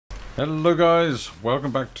Hello guys, welcome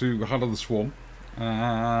back to Heart of the Swarm.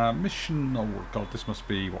 Mission, oh god, this must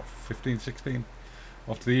be, what, 15, 16?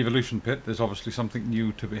 Off to the evolution pit. There's obviously something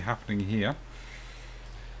new to be happening here.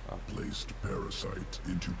 Placed parasite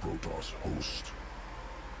into Protoss host.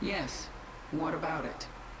 Yes. What about it?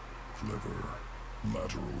 Clever,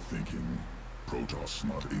 lateral thinking. Protoss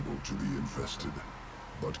not able to be infested,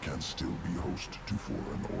 but can still be host to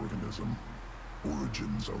foreign organism.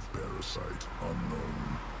 Origins of parasite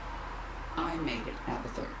unknown. I made it,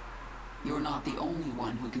 Abathur. You're not the only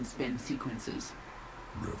one who can spin sequences.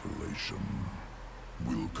 Revelation.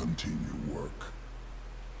 Will continue work.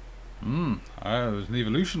 There's an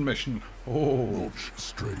evolution mission. Oh, Roach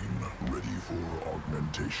strain ready for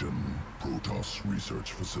augmentation. Protoss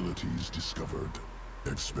research facilities discovered.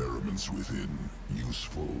 Experiments within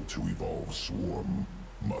useful to evolve swarm.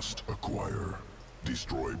 Must acquire.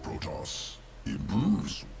 Destroy Protoss.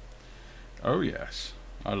 Improves. oh yes.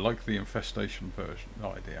 I like the infestation version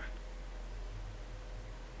idea.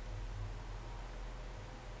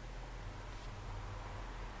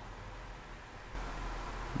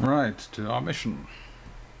 Right, to our mission.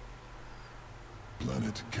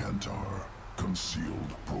 Planet Kantar.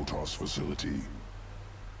 Concealed Protoss facility.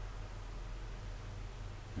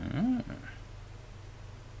 Ah,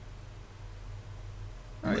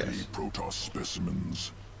 Ready yes. Protoss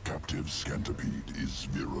specimens. Captive Scantipede is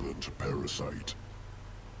virulent parasite.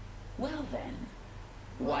 Well then,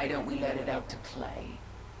 why don't we let it out to play?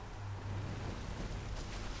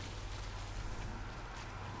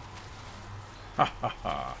 Ha ha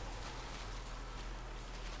ha.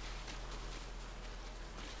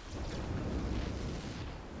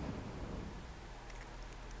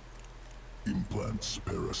 Implants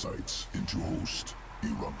parasites into host.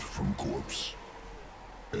 Erupt from corpse.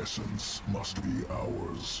 Essence must be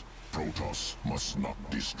ours. Protoss must not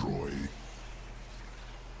destroy.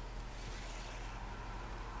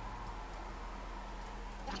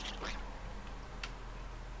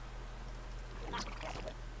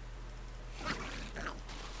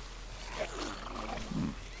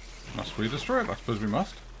 Must we destroy it? I suppose we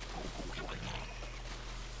must.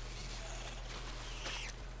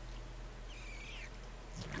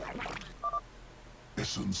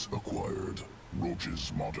 Essence acquired.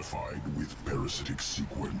 Roaches modified with parasitic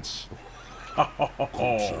sequence.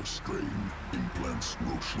 Culture strain. Implants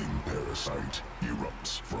Roachling parasite.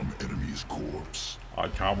 Erupts from enemy's corpse. I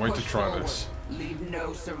can't wait to Push try forward. this. Leave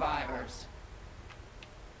no survivors.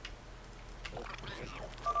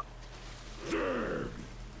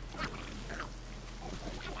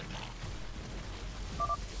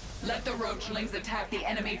 Let the Roachlings attack the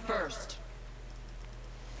enemy first.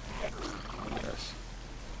 Yes.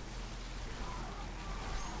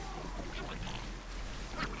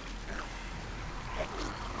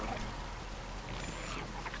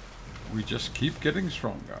 We just keep getting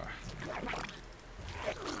stronger.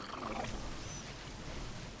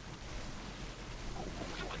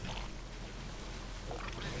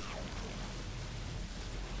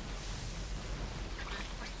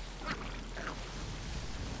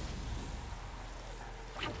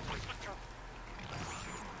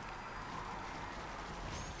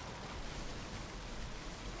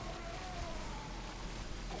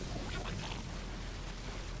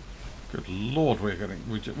 Good lord, we're getting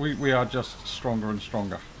we are just stronger and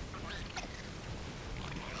stronger.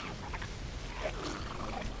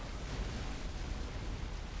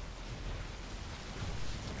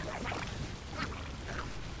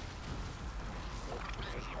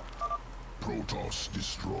 Protoss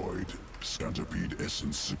destroyed. Scantipede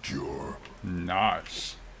essence secure.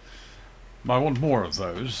 Nice. I want more of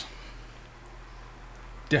those.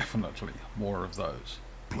 Definitely more of those.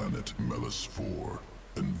 Planet Melis 4.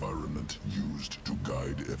 Environment used to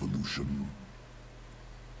guide evolution.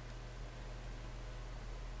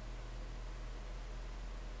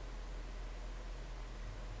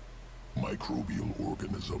 Microbial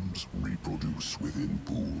organisms reproduce within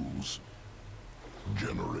pools.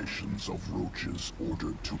 Generations of roaches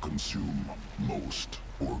ordered to consume. Most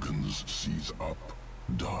organs seize up,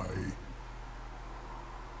 die.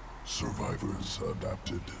 Survivors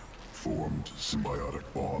adapted, formed symbiotic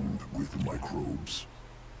bond with microbes.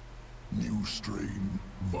 New strain,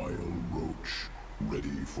 vile roach, ready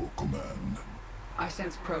for command. I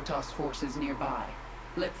sense Protoss forces nearby.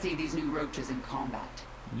 Let's see these new roaches in combat.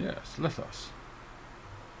 Yes, let us.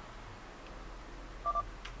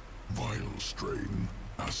 Vile strain,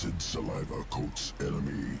 acid saliva coats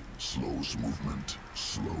enemy, slows movement,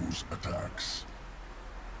 slows attacks.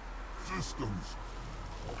 Systems.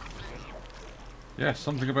 Yes,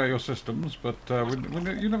 something about your systems, but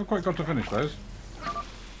you never quite got to finish those.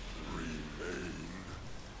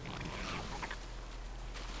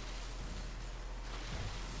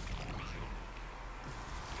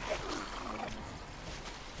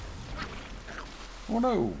 Oh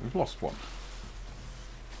no, we've lost one.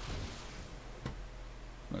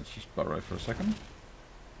 Let's just burrow for a second.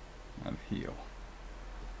 And heal.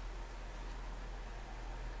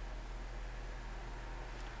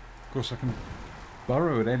 Of course I can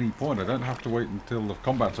burrow at any point. I don't have to wait until the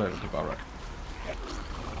combat's over to burrow.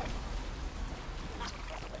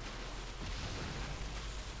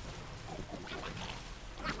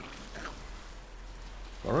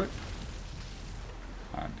 Burrow.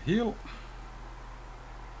 And heal.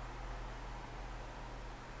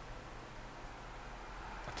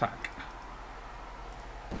 Attack.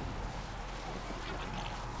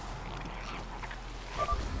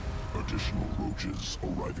 Additional roaches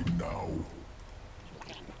arriving now.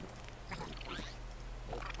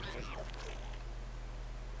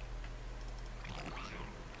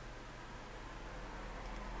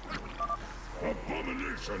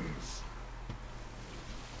 Abominations!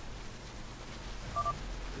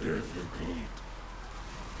 Difficult.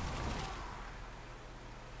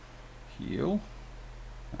 Heal.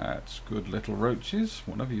 That's good little roaches.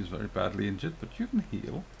 One of you is very badly injured, but you can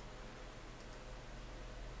heal.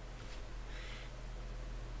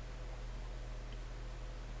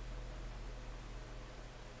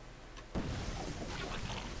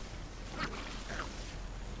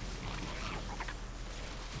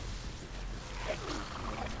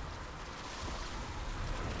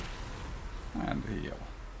 And heal.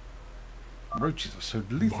 Roaches are so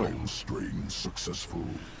lethal. Vile strain successful.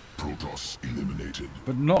 Protoss eliminated.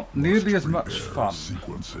 But not nearly as much Prepare fun.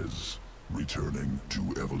 Sequences. Returning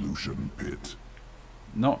to evolution pit.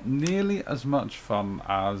 Not nearly as much fun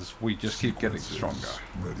as we just keep getting Sequences stronger.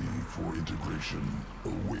 Ready for integration.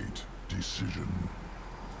 Await decision.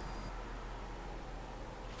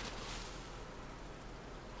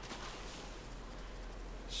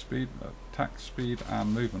 Speed, attack speed,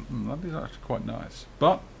 and movement. That is actually quite nice.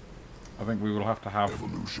 But I think we will have to have.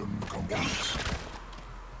 Evolution complete.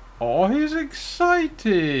 Oh, he's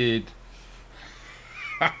excited!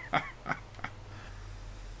 Thank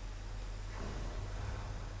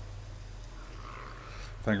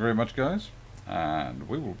you very much, guys, and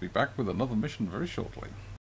we will be back with another mission very shortly.